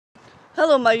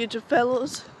Hello my YouTube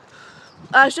fellows.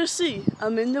 As you see,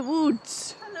 I'm in the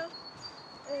woods. Hello.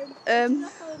 And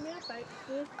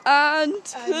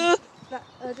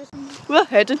we're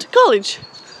heading to college.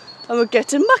 And we're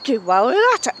getting mucky while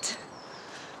we're at it.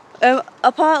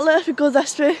 Apparently if we go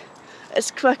this way,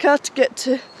 it's quicker to get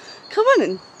to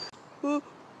Carwinning.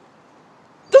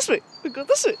 This way, we go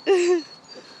this way.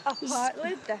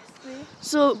 Apparently this way.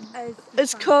 So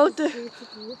it's called the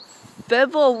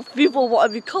Vivo,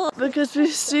 whatever you call it, because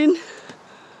we've seen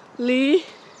Lee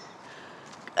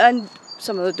and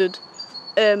some other dude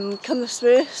come this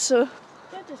way, so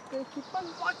They're just going to keep on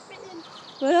walking.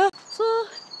 yeah, so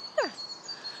yeah,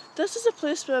 this is a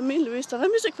place where me and Louise done a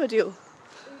music video.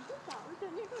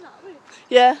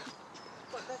 Yeah.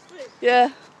 What, this way? Yeah.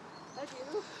 How do you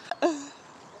know?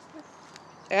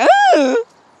 Yeah.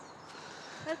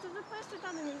 This is the place we've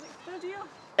done a music video.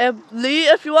 Lee,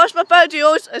 if you watch my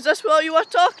videos, is this what you were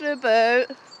talking about?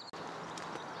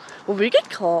 Will we get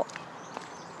caught?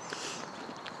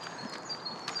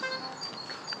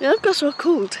 Yeah, I've got so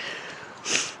cold.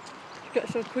 You got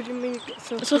so cold, you mean you got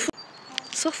so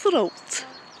So throat.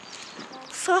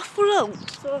 Sore throat.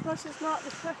 So if this is not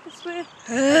the quickest way,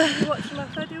 if you watch my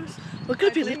videos, We're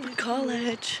gonna be late for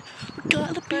college. We're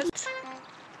gonna be late.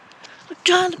 We're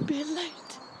gonna be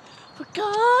late. We're you're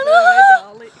already gonna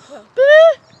all late. Claire. be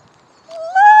late.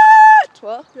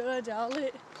 What? You're already all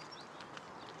late.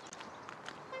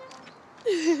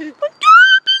 We're gonna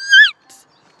be late.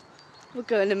 We're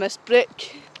going to miss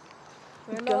break.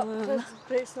 We're God. not, because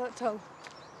break's not till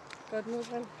God knows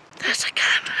when. There's a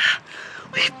camera.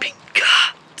 We've been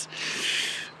caught.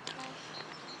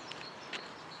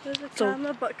 There's a So-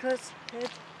 camera, but because head.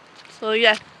 So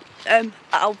yeah,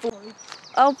 I'll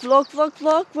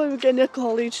vlog when we get near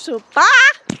college. So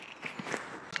bye.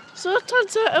 So it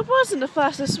turns out it wasn't the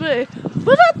fastest way.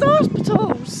 We're at the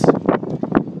hospitals.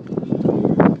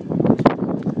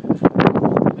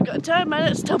 We've got 10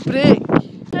 minutes to break.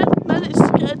 10 minutes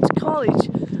to get into college.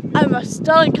 And we're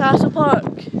still in Castle Park.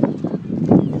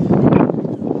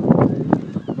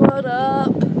 What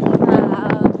up?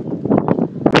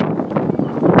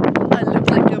 I look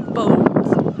like a boat.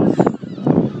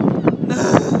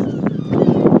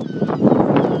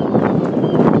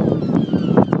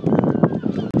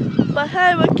 But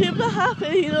hey, we're keeping it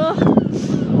happy, you know.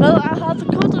 Well, I have the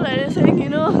cold or anything, you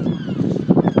know.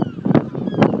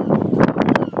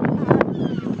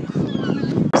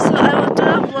 So I will do a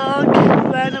vlog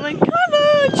when I'm in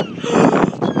college.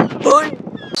 Boy!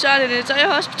 Shannon, is that your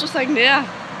hospital thing there?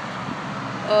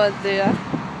 Oh, there.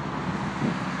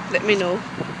 Let me know.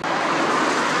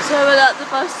 So we're at the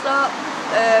bus stop,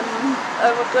 and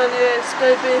it's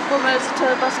going to be 4 minutes until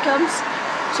the bus comes.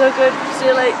 So we're going to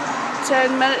stay like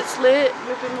 10 minutes late,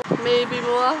 maybe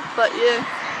more, but yeah.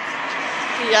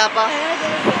 Yabba.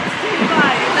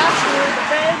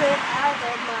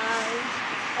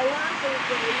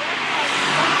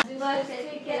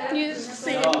 You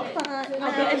sing fun,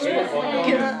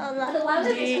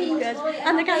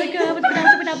 and the kind of girl with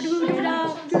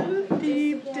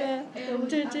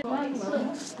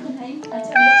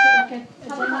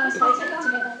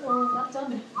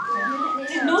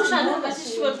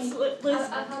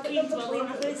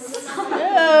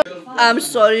I'm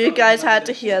sorry you guys had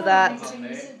to hear that.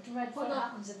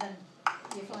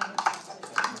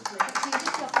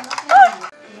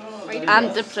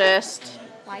 I'm depressed.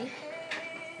 Why?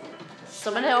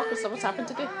 Somebody help us, what's happened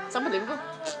today? It's unbelievable.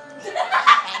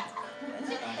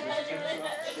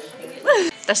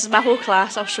 This is my whole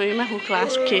class, I'll show you my whole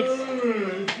class, okay?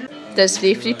 There's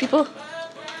three people.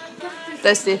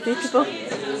 There's three people.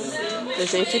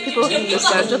 There's 80 people. There's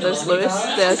Sandra, there's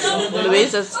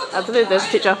Louise, there's Anthony, there's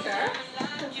teacher.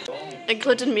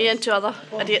 Including me and two other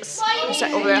idiots who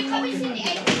sit over there.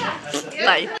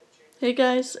 Bye. Hey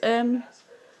guys, I'm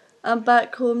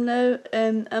back home now,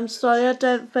 and I'm sorry I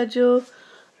didn't video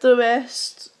the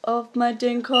rest of my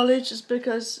day in college. It's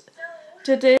because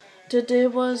today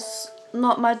was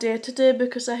not my day today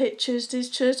because I hate Tuesdays.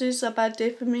 Tuesdays are a bad day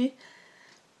for me,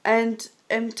 and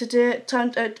today it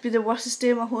turned out to be the worst day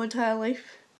of my whole entire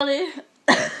life. Sorry.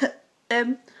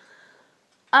 I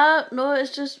don't know,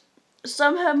 it's just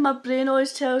somehow my brain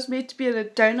always tells me to be in a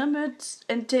downer mood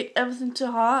and take everything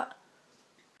to heart.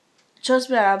 Trust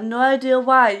me, I have no idea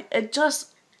why. It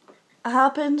just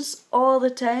happens all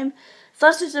the time.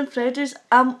 Thursdays and Fridays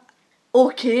I'm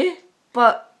okay,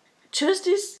 but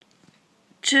Tuesday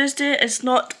is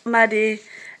not my day.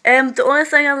 The only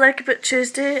thing I like about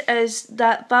Tuesday is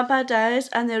that Vampire Diaries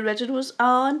and the originals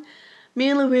are on. Me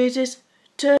and Louise's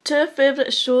two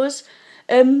favourite shows.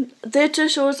 Their two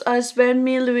shows are when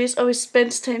me and Louise always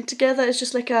spends time together. It's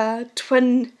just like a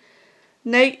twin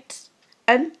night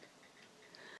in.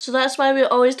 So that's why we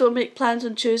always don't make plans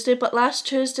on Tuesday, but last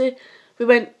Tuesday we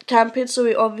went camping, so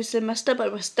we obviously missed it,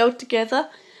 but we're still together.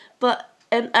 But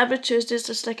every Tuesday is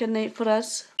just like a night for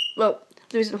us. Well,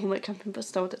 Louie's at home at camping, but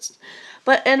still it's.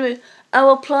 But anyway,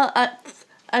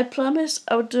 I promise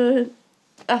I'll do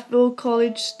a full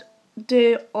college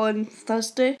day on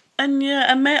Thursday. And yeah,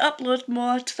 I might upload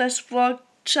more to this vlog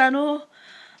channel,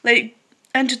 like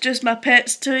introduce my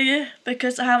pets to you,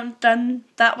 because I haven't done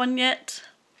that one yet.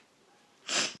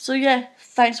 So yeah,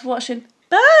 thanks for watching.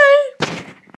 Bye!